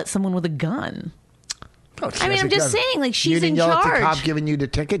yell at someone with a gun. Oh, I'm just saying, like, she's in charge. You didn't yell at the cop giving you the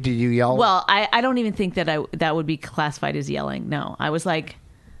ticket? Did you yell? Well, I don't even think that would be classified as yelling. No, I was like,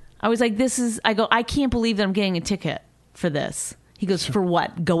 I can't believe that I'm getting a ticket for this. He goes, for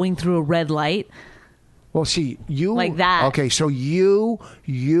what? Going through a red light? Well, see, you like that. Okay, so you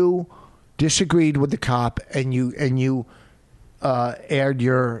disagreed with the cop and you aired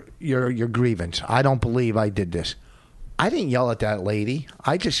your grievance. I don't believe I did this. I didn't yell at that lady.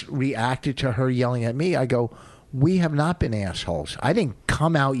 I just reacted to her yelling at me. I go, we have not been assholes. I didn't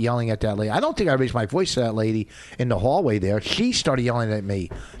come out yelling at that lady. I don't think I raised my voice to that lady in the hallway there. She started yelling at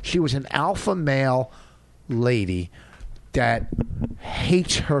me. She was an alpha male lady that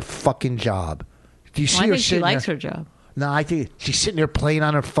hates her fucking job. Do you see her? I think she likes her job. No, I think she's sitting there playing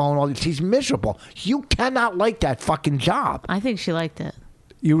on her phone. She's miserable. You cannot like that fucking job. I think she liked it.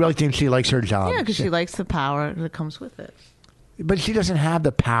 You really think she likes her job? Yeah, because she likes the power that comes with it. But she doesn't have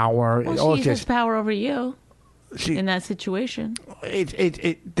the power. Well, she has power over you in that situation.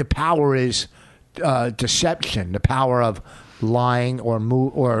 The power is deception. The power of lying or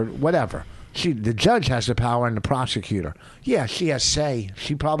whatever. The judge has the power and the prosecutor. Yeah, she has say.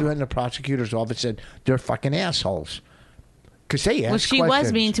 She probably went in the prosecutor's office and said, they're fucking assholes. Because they asked she questions.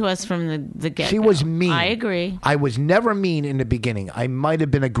 was mean to us from the get-go. She was mean. I agree. I was never mean in the beginning. I might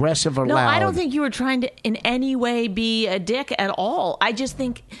have been aggressive or loud. No, I don't think you were trying to in any way be a dick at all. I just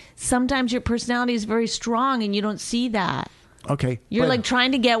think sometimes your personality is very strong and you don't see that. Okay. You're like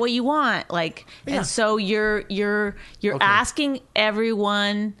trying to get what you want. And so you're asking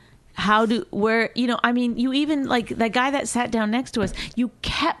everyone you even like that guy that sat down next to us, you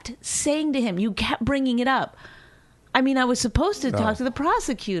kept saying to him, you kept bringing it up. I mean, I was supposed to talk to the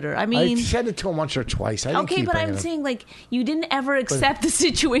prosecutor. I said it to him once or twice. Okay, but I'm saying, you didn't ever accept the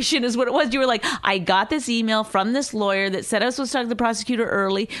situation as what it was. You were like, I got this email from this lawyer that said I was supposed to talk to the prosecutor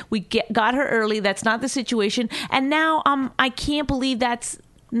early. We got her early. That's not the situation. And now I can't believe that's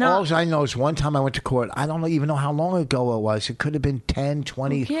not. All I know is one time I went to court. I don't even know how long ago it was. It could have been 10,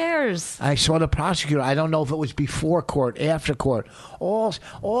 20. Who cares? I saw the prosecutor. I don't know if it was before court, after court.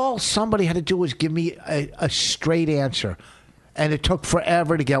 All somebody had to do was give me a straight answer. And it took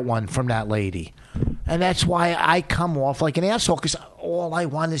forever to get one from that lady. And that's why I come off like an asshole, because all I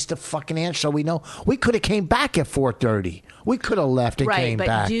want is the fucking answer. We know we could have came back at 4:30. We could have left and came back.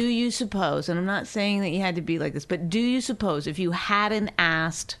 Right, but do you suppose, and I'm not saying that you had to be like this, but do you suppose if you hadn't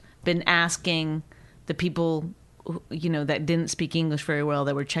been asking the people, that didn't speak English very well,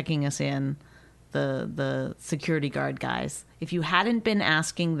 that were checking us in, the security guard guys, if you hadn't been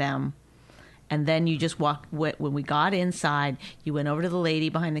asking them, and then you just when we got inside, you went over to the lady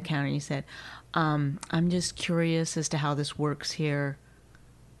behind the counter and you said, I'm just curious as to how this works here.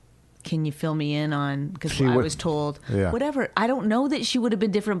 Can you fill me in on, because I was told, whatever. I don't know that she would have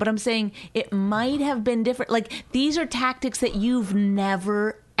been different, but I'm saying it might have been different. Like, these are tactics that you've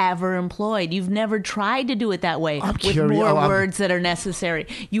never, ever employed. You've never tried to do it that way with more words that are necessary.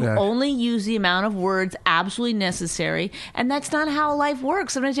 You only use the amount of words absolutely necessary, and that's not how life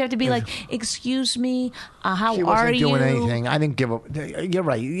works. Sometimes you have to be like, excuse me, how are you? She wasn't doing anything. I didn't give a... You're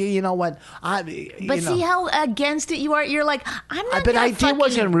right. You know what? See how against it you are? You're like, I'm not... But I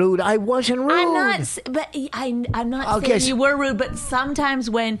wasn't rude. I wasn't rude. I'm not... But I'm not saying you were rude, but sometimes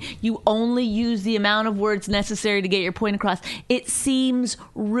when you only use the amount of words necessary to get your point across, it seems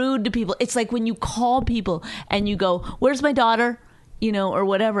rude to people. It's like when you call people and you go, where's my daughter? Or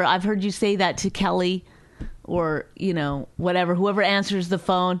whatever. I've heard you say that to Kelly or, whatever, whoever answers the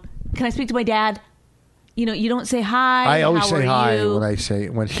phone. Can I speak to my dad? You don't say hi. I always say hi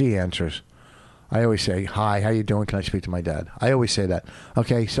when she answers. I always say, hi, how you doing? Can I speak to my dad? I always say that.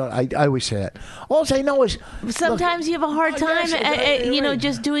 Okay, so I always say that. All I know is... Sometimes you have a hard time,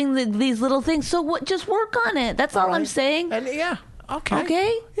 just doing these little things. So just work on it. That's all I'm saying. And okay.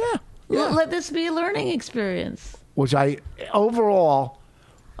 Okay? Yeah. Let this be a learning experience. Overall,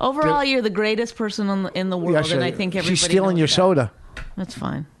 you're the greatest person in the world, and I think everybody she's stealing your soda. That's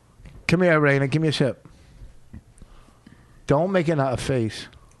fine. Come here, Raina. Give me a sip. Don't make a face.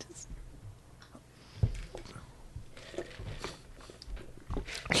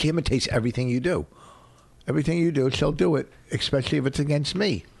 She imitates everything you do. Everything you do, she'll do it, especially if it's against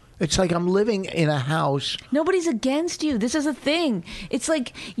me. It's like I'm living in a house. Nobody's against you. This is a thing. It's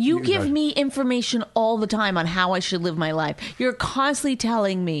like you give me information all the time on how I should live my life. You're constantly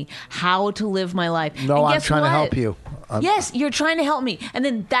telling me how to live my life. No, I'm trying to help you. Yes, you're trying to help me. And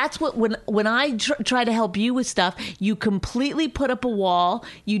then that's what, when I try to help you with stuff, you completely put up a wall,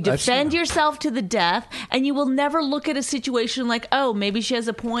 you defend yourself to the death, and you will never look at a situation like, oh, maybe she has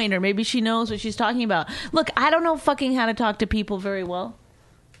a point, or maybe she knows what she's talking about. Look, I don't know fucking how to talk to people very well.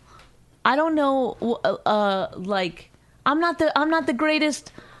 I don't know, I'm not the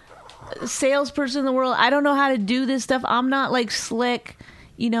greatest salesperson in the world. I don't know how to do this stuff. I'm not slick.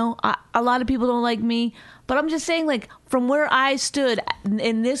 A lot of people don't like me. But I'm just saying, from where I stood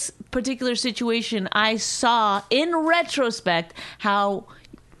in this particular situation, I saw in retrospect how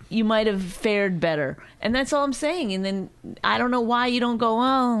you might have fared better. And that's all I'm saying. And then I don't know why you don't go,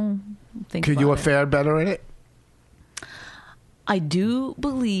 oh, think Could about you have it. fared better in it? I do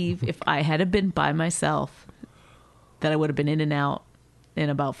believe if I had been by myself, that I would have been in and out in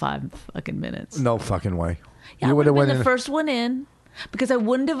about 5 fucking minutes. No fucking way. Yeah, You I would have been went the first one in because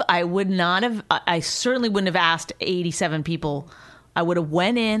I certainly wouldn't have asked 87 people. I would have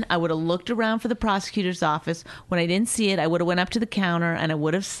went in, I would have looked around for the prosecutor's office. When I didn't see it, I would have went up to the counter and I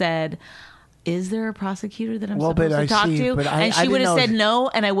would have said, is there a prosecutor that I'm supposed to talk to? And she would have said no,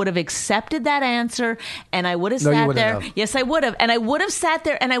 and I would have accepted that answer, and I would have sat there. Yes, I would have. And I would have sat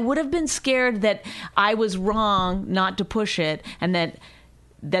there, and I would have been scared that I was wrong not to push it, and that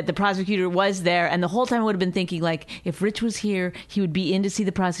the prosecutor was there. And the whole time I would have been thinking, like, if Rich was here, he would be in to see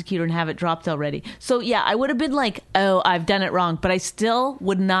the prosecutor and have it dropped already. So, yeah, I would have been like, oh, I've done it wrong. But I still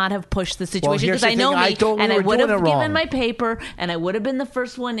would not have pushed the situation because I know me. And I would have given my paper, and I would have been the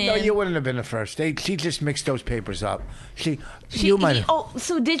first one in. No, you wouldn't have been the first. She just mixed those papers up. So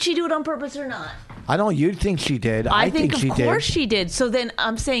did she do it on purpose or not? I don't. You'd think she did. I think of course she did. So then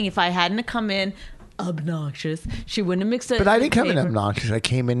I'm saying if I hadn't come in obnoxious, she wouldn't have mixed it. But I didn't come in obnoxious. I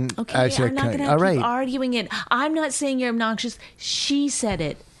came in as I'm not going to keep arguing it. I'm not saying you're obnoxious. She said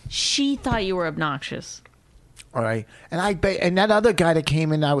it. She thought you were obnoxious. All right, and that other guy that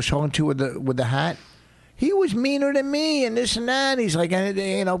came in, I was talking to with the hat. He was meaner than me, and this and that. He's like, That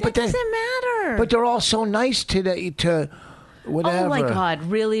doesn't matter. But they're all so nice to whatever. Oh my God,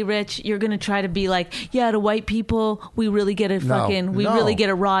 really, Rich? You're gonna try to be like, yeah, to white people, we really get really get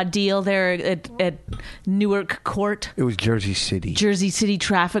a raw deal there at Newark Court. It was Jersey City. Jersey City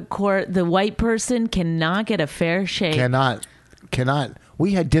Traffic Court. The white person cannot get a fair shake. Cannot.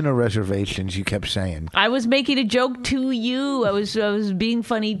 We had dinner reservations. You kept saying. I was making a joke to you. I was being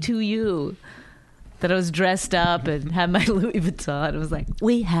funny to you. That I was dressed up and had my Louis Vuitton. I was like,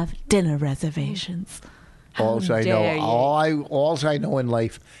 we have dinner reservations. All I know in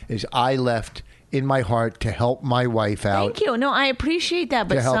life is I left in my heart to help my wife out. Thank you. No, I appreciate that,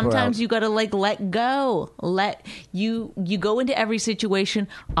 but sometimes you got to let go. You go into every situation.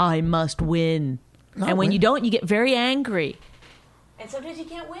 I must win, and when you don't, you get very angry. And sometimes you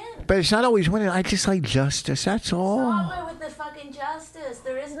can't win. But it's not always winning. I just like justice. That's all. Stop it with the fucking justice.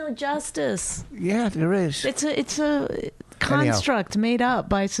 There is no justice. Yeah, there is. It's a construct made up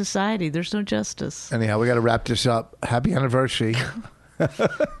by society. There's no justice. Anyhow, we got to wrap this up. Happy anniversary.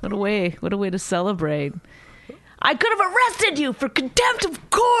 What a way to celebrate. I could have arrested you for contempt of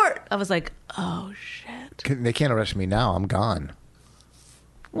court. I was like, oh shit. They can't arrest me now. I'm gone.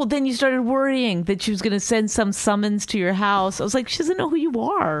 Well, then you started worrying that she was going to send some summons to your house. I was like, she doesn't know who you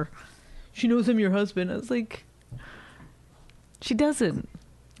are. She knows I'm your husband. I was like, she doesn't.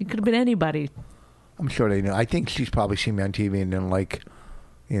 It could have been anybody. I'm sure they know. I think she's probably seen me on TV and then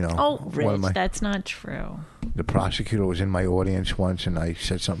Oh, Rich, that's not true. The prosecutor was in my audience once and I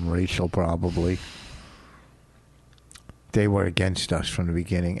said something racial probably. They were against us from the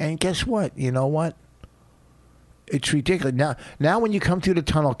beginning. And guess what? You know what? It's ridiculous. Now when you come through the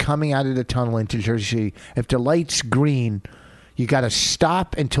tunnel, coming out of the tunnel into Jersey City, if the light's green, you got to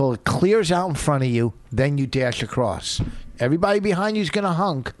stop until it clears out in front of you, then you dash across. Everybody behind you is going to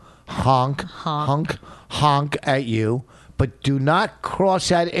honk at you, but do not cross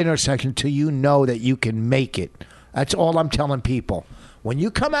that intersection till you know that you can make it. That's all I'm telling people. When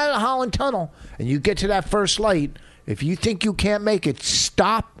you come out of the Holland Tunnel and you get to that first light, if you think you can't make it,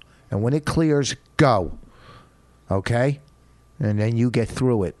 stop, and when it clears, go. Okay? And then you get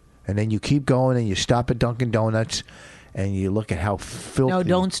through it. And then you keep going and you stop at Dunkin' Donuts and you look at how filthy. No,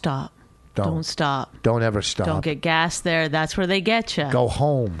 don't stop. Don't stop. Don't ever stop. Don't get gas there. That's where they get you. Go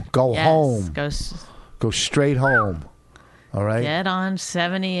home. Go home. Go straight home. All right? Get on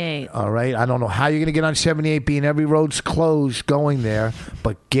 78. All right? I don't know how you're going to get on 78 being every road's closed going there,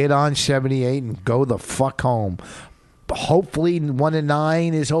 but get on 78 and go the fuck home. Hopefully 1 and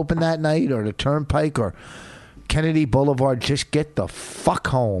 9 is open that night or the Turnpike or Kennedy Boulevard. Just get the fuck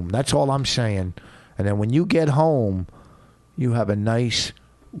home. That's all I'm saying. And then when you get home, you have a nice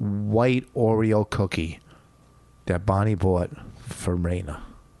white Oreo cookie that Bonnie bought for Raina.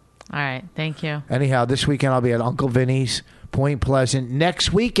 All right. Thank you. Anyhow, this weekend I'll be at Uncle Vinny's, Point Pleasant.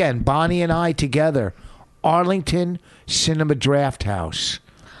 Next weekend, Bonnie and I together, Arlington Cinema Draft House.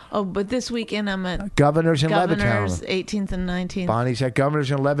 Oh, but this weekend I'm at Governor's in Levittown. Governor's 18th and 19th. Bonnie's at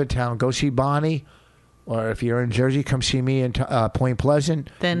Governor's in Levittown. Go see Bonnie. Or if you're in Jersey, come see me in Point Pleasant.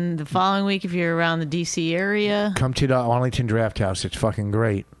 Then the following week, if you're around the D.C. area, come to the Arlington Draft House. It's fucking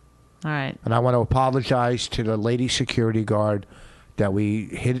great. All right. And I want to apologize to the lady security guard that we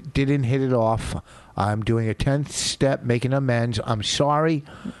didn't hit it off. I'm doing a 10th step, making amends. I'm sorry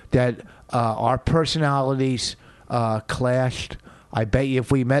that our personalities clashed. I bet you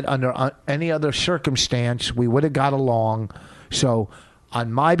if we met under any other circumstance, we would have got along. So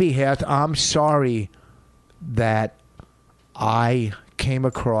on my behalf, I'm sorry that I came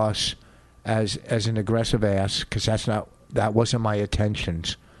across as an aggressive ass, because that wasn't my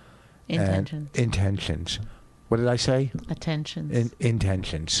intentions. Intentions. What did I say?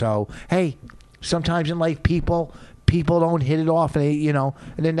 Intentions. So, hey, sometimes in life, people don't hit it off, and and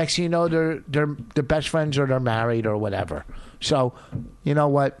then next thing you know, they're best friends or they're married or whatever. So, you know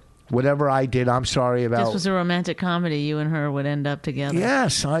what? Whatever I did, I'm sorry about. This was a romantic comedy. You and her would end up together.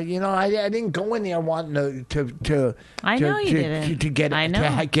 Yes, I didn't go in there wanting to. I know you didn't. To get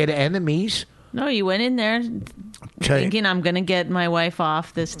enemies. No, you went in there thinking, I'm going to get my wife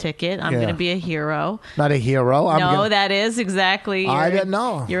off this ticket. I'm going to be a hero. Not a hero. That is exactly. I didn't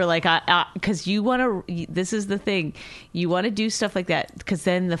know. You're like, because you want to. This is the thing. You want to do stuff like that, because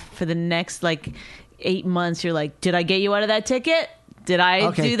then for the next 8 months, you're like, did I get you out of that ticket? Did I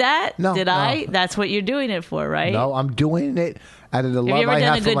do that? No. Did I? That's what you're doing it for, right? No, I'm doing it out of the love I have. Have you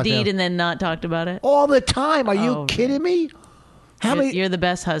ever done a good deed and then not talked about it? All the time. Are you kidding me? You're the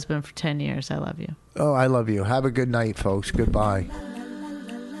best husband for 10 years. I love you. Oh, I love you. Have a good night, folks. Goodbye.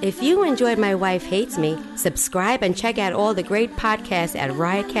 If you enjoyed My Wife Hates Me, subscribe and check out all the great podcasts at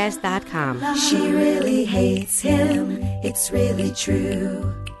riotcast.com. She really hates him. It's really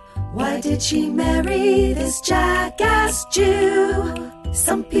true. Why did she marry this jackass Jew?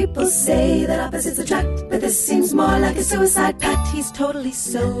 Some people say that opposites attract, but this seems more like a suicide pact. He's totally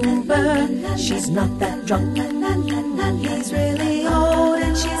sober, she's not that drunk. He's really old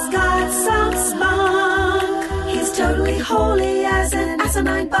and she's got some spunk. He's totally holy as an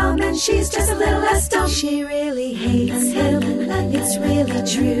asinine bomb, and she's just a little less dumb. She really hates him, it's really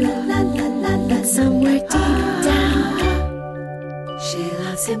true. But somewhere deep down, she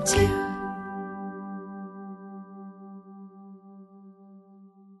loves him too.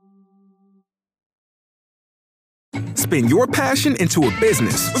 Spin your passion into a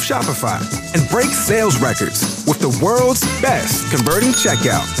business with Shopify and break sales records with the world's best converting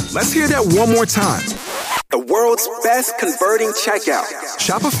checkout. Let's hear that one more time. The world's best converting checkout.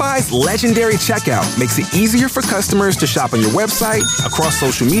 Shopify's legendary checkout makes it easier for customers to shop on your website, across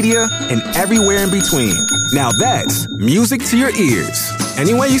social media, and everywhere in between. Now that's music to your ears.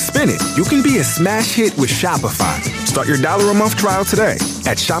 Any way you spin it, you can be a smash hit with Shopify. Start your $1 a month trial today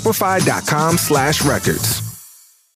at shopify.com/records.